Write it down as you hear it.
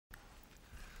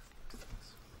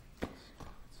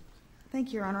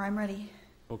Thank you, Your Honor. I'm ready.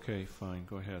 Okay, fine.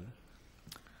 Go ahead.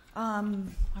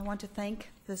 I want to thank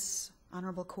this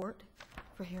honorable court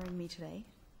for hearing me today,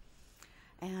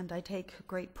 and I take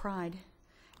great pride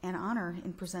and honor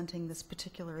in presenting this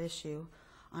particular issue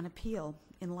on appeal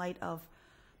in light of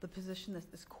the position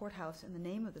that this courthouse and the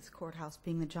name of this courthouse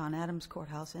being the John Adams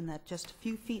Courthouse, and that just a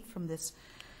few feet from this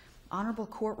honorable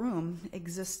courtroom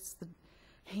exists the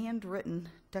handwritten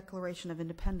Declaration of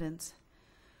Independence,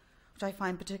 which I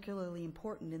find particularly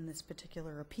important in this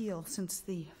particular appeal, since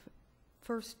the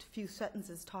first few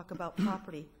sentences talk about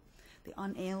property, the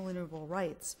unalienable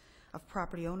rights of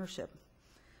property ownership,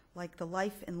 like the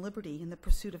life and liberty and the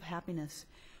pursuit of happiness.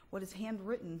 What is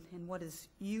handwritten and what is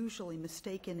usually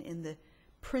mistaken in the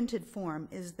printed form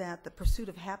is that the pursuit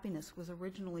of happiness was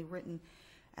originally written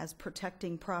as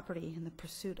protecting property and the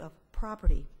pursuit of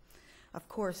property. Of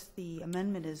course, the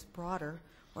amendment is broader,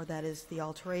 or that is, the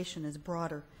alteration is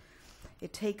broader.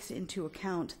 It takes into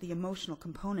account the emotional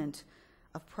component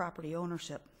of property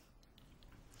ownership.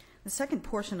 The second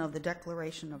portion of the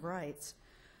Declaration of Rights,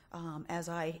 as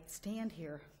I stand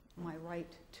here, my right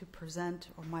to present,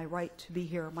 or my right to be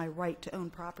here, my right to own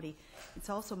property, it's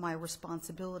also my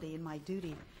responsibility and my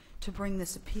duty to bring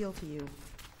this appeal to you.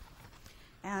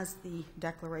 As the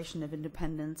Declaration of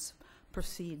Independence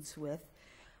proceeds with,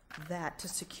 that to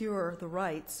secure the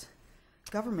rights,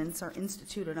 governments are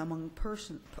instituted among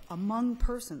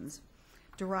persons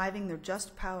deriving their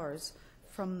just powers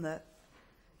from the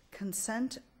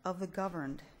consent of the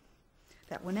governed,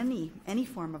 that when any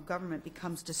form of government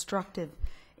becomes destructive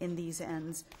in these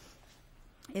ends,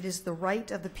 it is the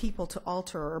right of the people to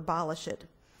alter or abolish it.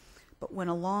 But when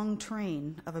a long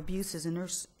train of abuses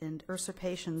and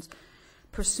usurpations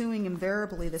pursuing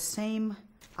invariably the same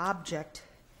object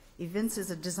evinces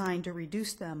a design to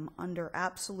reduce them under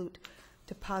absolute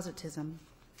despotism,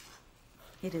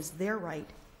 it is their right,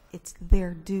 it's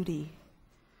their duty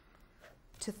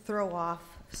to throw off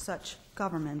such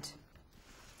government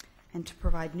and to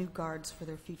provide new guards for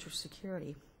their future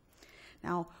security.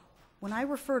 Now, when I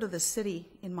refer to the city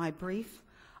in my brief,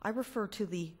 I refer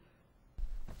to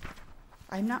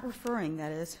I'm not referring,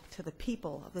 that is, to the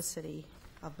people of the city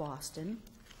of Boston.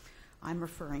 I'm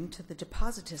referring to the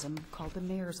despotism called the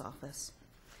mayor's office,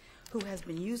 who has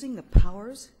been using the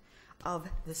powers of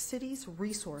the city's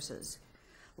resources,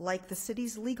 like the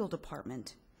city's legal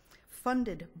department,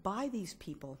 funded by these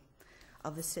people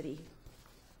of the city,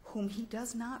 whom he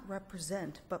does not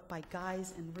represent, but by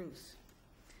guise and ruse.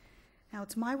 Now,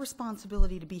 it's my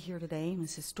responsibility to be here today, and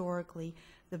historically,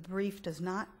 the brief does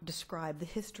not describe the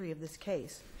history of this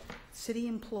case. City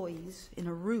employees, in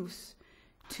a ruse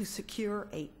to secure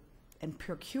and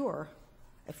procure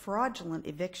a fraudulent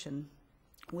eviction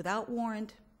without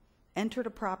warrant, entered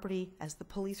a property, as the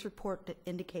police report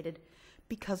indicated,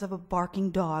 because of a barking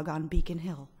dog on Beacon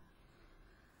Hill.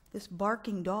 This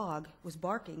barking dog was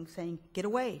barking, saying, "Get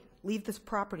away, leave this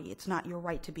property, it's not your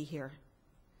right to be here."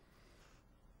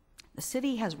 The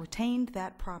city has retained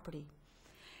that property,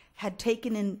 had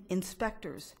taken in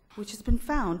inspectors, which has been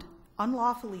found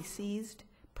unlawfully seized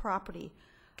property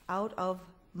out of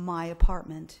my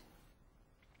apartment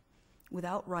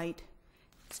without right,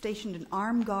 stationed an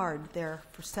armed guard there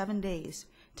for 7 days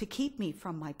to keep me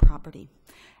from my property.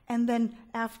 And then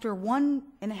after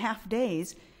 1.5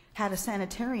 days, had a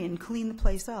sanitarian clean the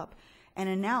place up and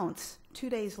announce 2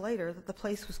 days later that the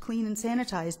place was clean and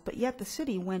sanitized, but yet the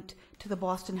city went to the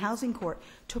Boston Housing Court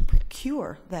to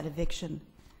procure that eviction.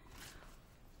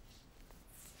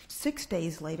 6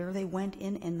 days later, they went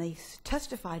in and they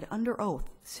testified under oath,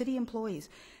 city employees,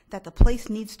 that the place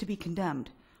needs to be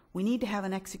condemned. We need to have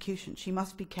an execution. She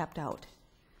must be kept out.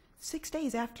 6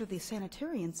 days after the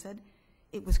sanitarian said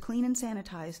it was clean and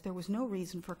sanitized, there was no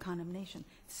reason for condemnation.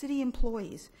 City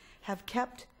employees have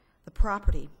kept the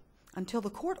property until the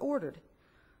court ordered,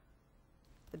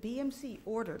 the BMC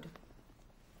ordered,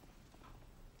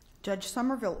 Judge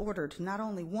Somerville ordered not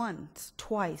only once,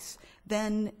 twice,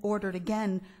 then ordered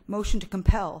again, motion to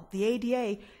compel. The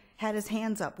ADA had his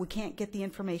hands up. We can't get the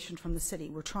information from the city.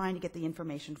 We're trying to get the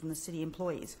information from the city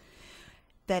employees.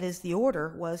 That is, the order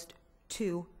was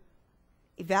to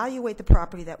evaluate the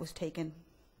property that was taken.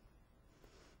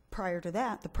 Prior to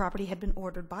that, the property had been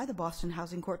ordered by the Boston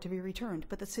Housing Court to be returned,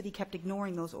 but the city kept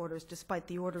ignoring those orders despite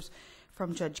the orders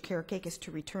from Judge Karakakis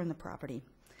to return the property.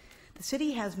 The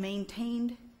city has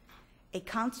maintained a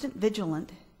constant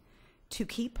vigilance to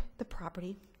keep the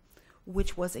property,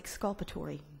 which was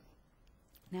exculpatory.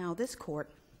 Now, this court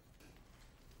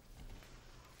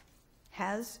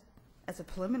has, as a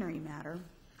preliminary matter,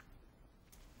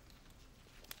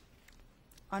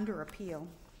 under appeal,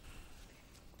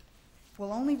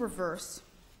 will only reverse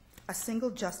a single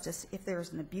justice if there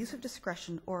is an abuse of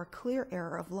discretion or a clear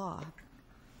error of law.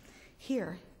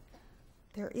 Here,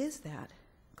 there is that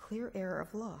clear error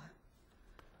of law.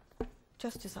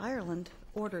 Justice Ireland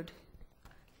ordered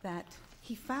that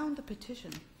he found the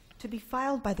petition to be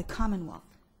filed by the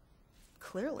Commonwealth.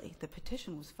 Clearly, the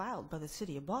petition was filed by the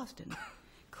City of Boston.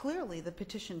 Clearly, the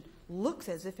petition looks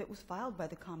as if it was filed by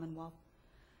the Commonwealth.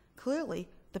 Clearly,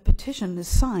 the petition is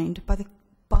signed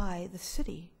by the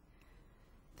city.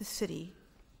 The city,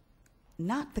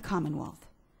 not the Commonwealth.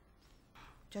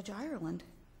 Judge Ireland,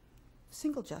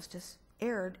 single justice,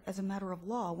 erred as a matter of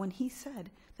law when he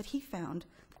said that he found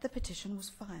that the petition was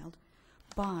filed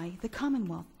by the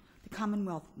Commonwealth. The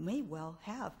Commonwealth may well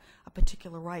have a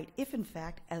particular right if, in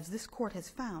fact, as this court has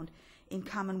found in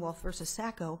Commonwealth versus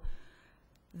Sacco,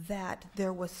 that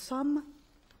there was some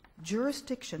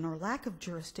jurisdiction or lack of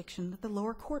jurisdiction that the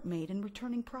lower court made in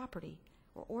returning property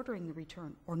or ordering the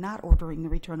return or not ordering the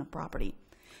return of property.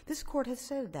 This court has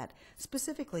said that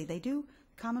specifically.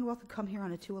 Commonwealth would come here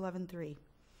on a 211-3.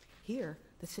 Here,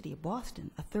 the City of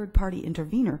Boston, a third-party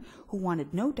intervener who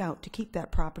wanted no doubt to keep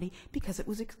that property because it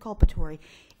was exculpatory.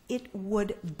 It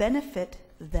would benefit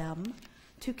them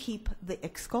to keep the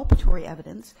exculpatory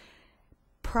evidence,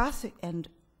 and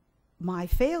my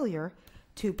failure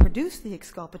to produce the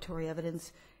exculpatory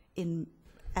evidence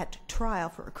at trial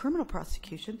for a criminal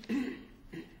prosecution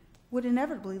would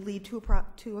inevitably lead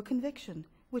to a conviction,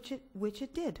 which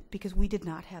it did, because we did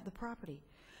not have the property.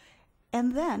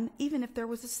 And then, even if there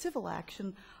was a civil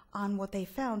action on what they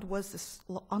found was this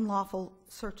unlawful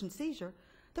search and seizure,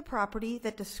 the property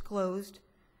that disclosed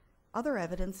other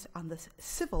evidence on the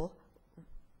civil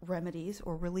remedies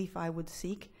or relief I would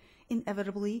seek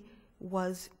inevitably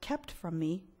was kept from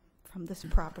me, from this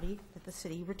property that the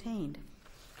city retained.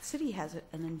 The city has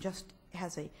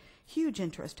a huge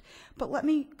interest. But let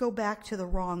me go back to the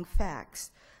wrong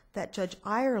facts that Judge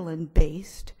Ireland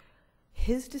based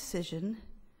his decision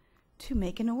to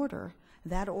make an order.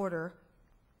 That order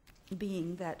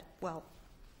being that, well,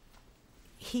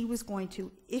 he was going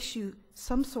to issue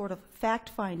some sort of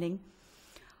fact-finding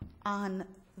on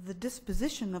the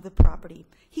disposition of the property.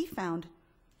 He found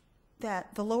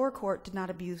that the lower court did not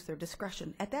abuse their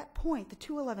discretion. At that point, the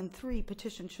 211-3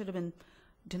 petition should have been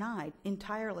denied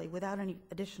entirely without any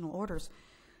additional orders.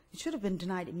 It should have been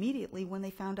denied immediately when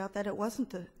they found out that it wasn't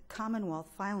the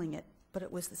Commonwealth filing it, but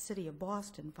it was the City of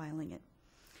Boston filing it.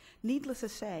 Needless to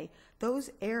say,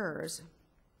 those errors,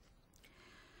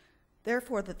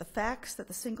 therefore, that the facts that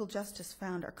the single justice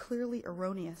found are clearly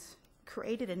erroneous,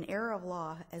 created an error of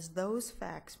law as those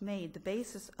facts made the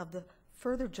basis of the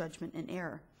further judgment in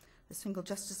error. The single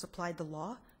justice applied the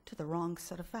law to the wrong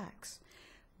set of facts.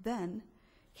 Then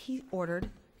he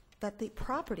ordered that the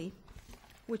property,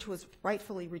 which was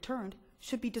rightfully returned,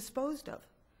 should be disposed of.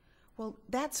 Well,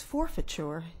 that's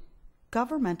forfeiture,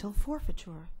 governmental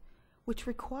forfeiture, which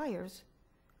requires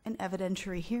an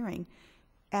evidentiary hearing.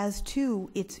 As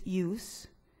to its use,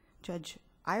 Judge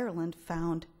Ireland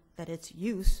found that its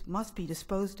use must be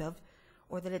disposed of,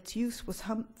 or that its use was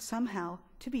somehow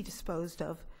to be disposed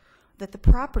of, that the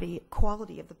property,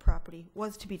 quality of the property,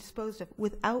 was to be disposed of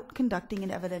without conducting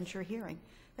an evidentiary hearing.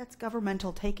 That's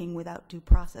governmental taking without due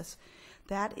process.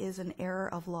 That is an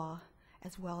error of law,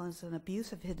 as well as an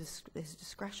abuse of his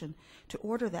discretion to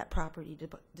order that property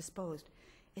disposed,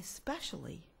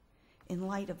 especially in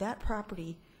light of that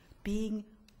property being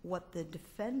what the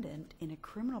defendant in a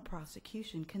criminal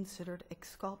prosecution considered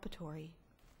exculpatory.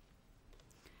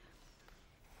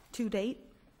 To date,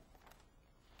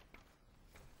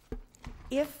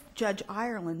 if Judge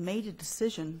Ireland made a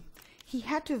decision, he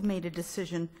had to have made a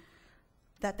decision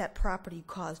that that property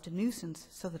caused a nuisance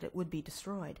so that it would be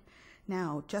destroyed.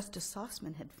 Now, Justice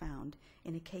Sussman had found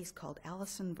in a case called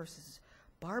Allison versus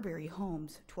Barberry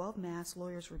Homes, 12 Mass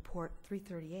Lawyers Report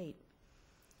 338,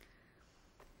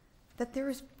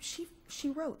 that she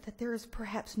wrote that there is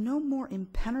perhaps no more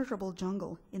impenetrable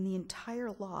jungle in the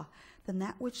entire law than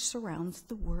that which surrounds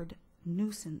the word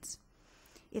nuisance.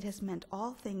 It has meant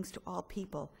all things to all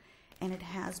people, and it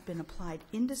has been applied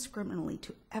indiscriminately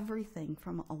to everything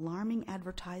from alarming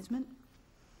advertisement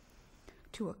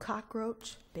to a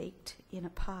cockroach baked in a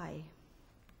pie.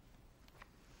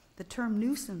 The term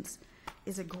nuisance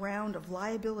is a ground of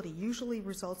liability, usually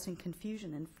results in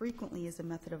confusion, and frequently is a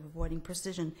method of avoiding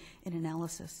precision in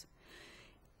analysis.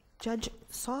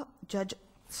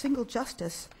 Single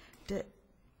Justice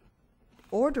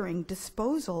ordering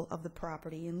disposal of the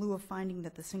property in lieu of finding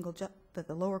that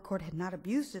the lower court had not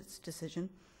abused its decision,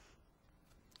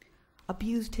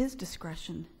 abused his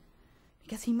discretion,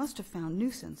 because he must have found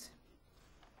nuisance.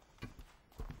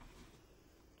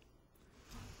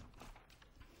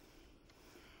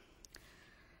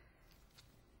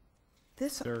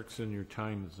 This, Erickson, your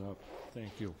time is up.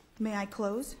 Thank you. may I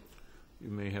close? You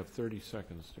may have 30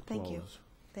 seconds to close. Thank you.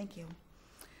 Thank you.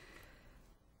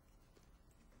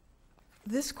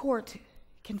 This court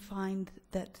can find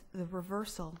that the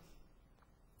reversal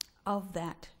of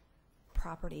that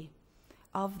property,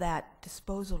 of that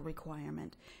disposal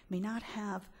requirement, may not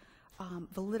have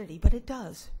validity, but it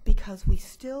does, because we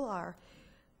still are,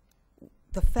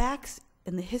 the facts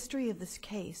and the history of this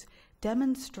case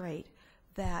demonstrate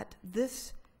that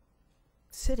this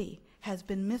city has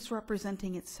been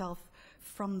misrepresenting itself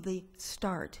from the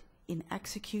start in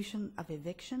execution of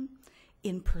eviction,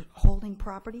 in holding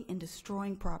property, in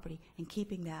destroying property, and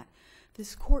keeping that.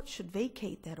 This court should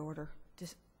vacate that order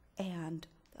and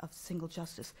of single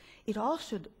justice. It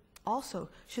also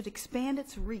should expand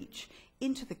its reach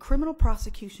into the criminal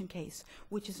prosecution case,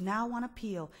 which is now on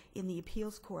appeal in the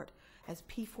appeals court as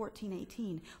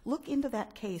P-1418. Look into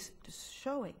that case, just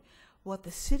showing what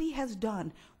the city has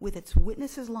done with its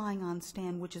witnesses lying on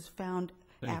stand, which is found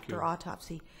after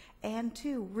autopsy, and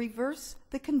to reverse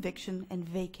the conviction and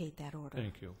vacate that order.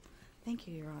 Thank you. Thank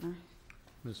you, Your Honor.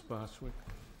 Ms. Bostwick?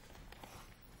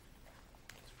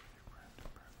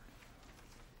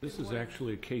 This is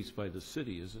actually a case by the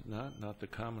city, is it not? Not the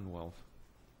Commonwealth?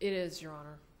 It is, Your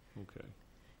Honor. Okay.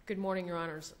 Good morning, Your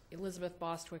Honors. Elizabeth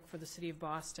Bostwick for the City of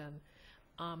Boston.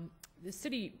 The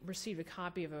city received a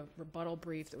copy of a rebuttal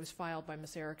brief that was filed by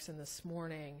Ms. Erickson this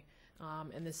morning,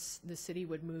 and the city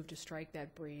would move to strike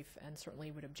that brief and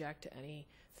certainly would object to any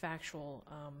factual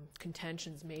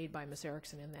contentions made by Ms.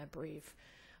 Erickson in that brief.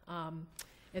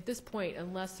 At this point,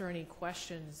 unless there are any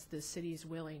questions, the city is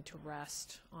willing to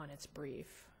rest on its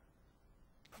brief.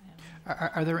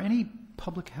 Are there any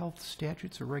public health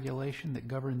statutes or regulation that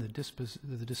govern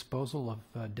the disposal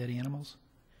of dead animals?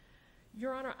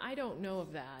 Your Honor, I don't know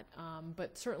of that,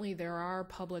 but certainly there are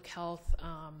public health,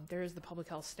 there is the public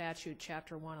health statute,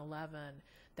 Chapter 111,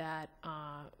 that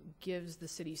gives the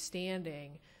city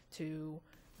standing to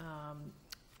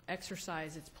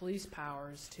exercise its police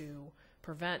powers to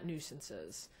prevent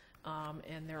nuisances.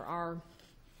 And there are,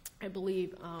 I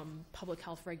believe, public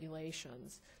health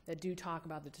regulations that do talk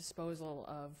about the disposal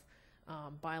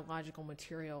of biological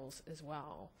materials as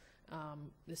well.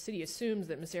 The city assumes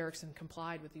that Ms. Erickson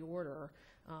complied with the order,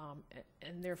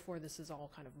 and therefore this is all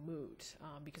kind of moot.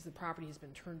 Because the property has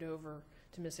been turned over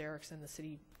to Ms. Erickson, the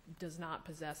city does not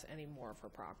possess any more of her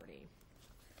property.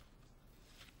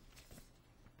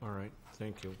 All right.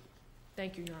 Thank you.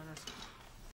 Thank you, Your Honors.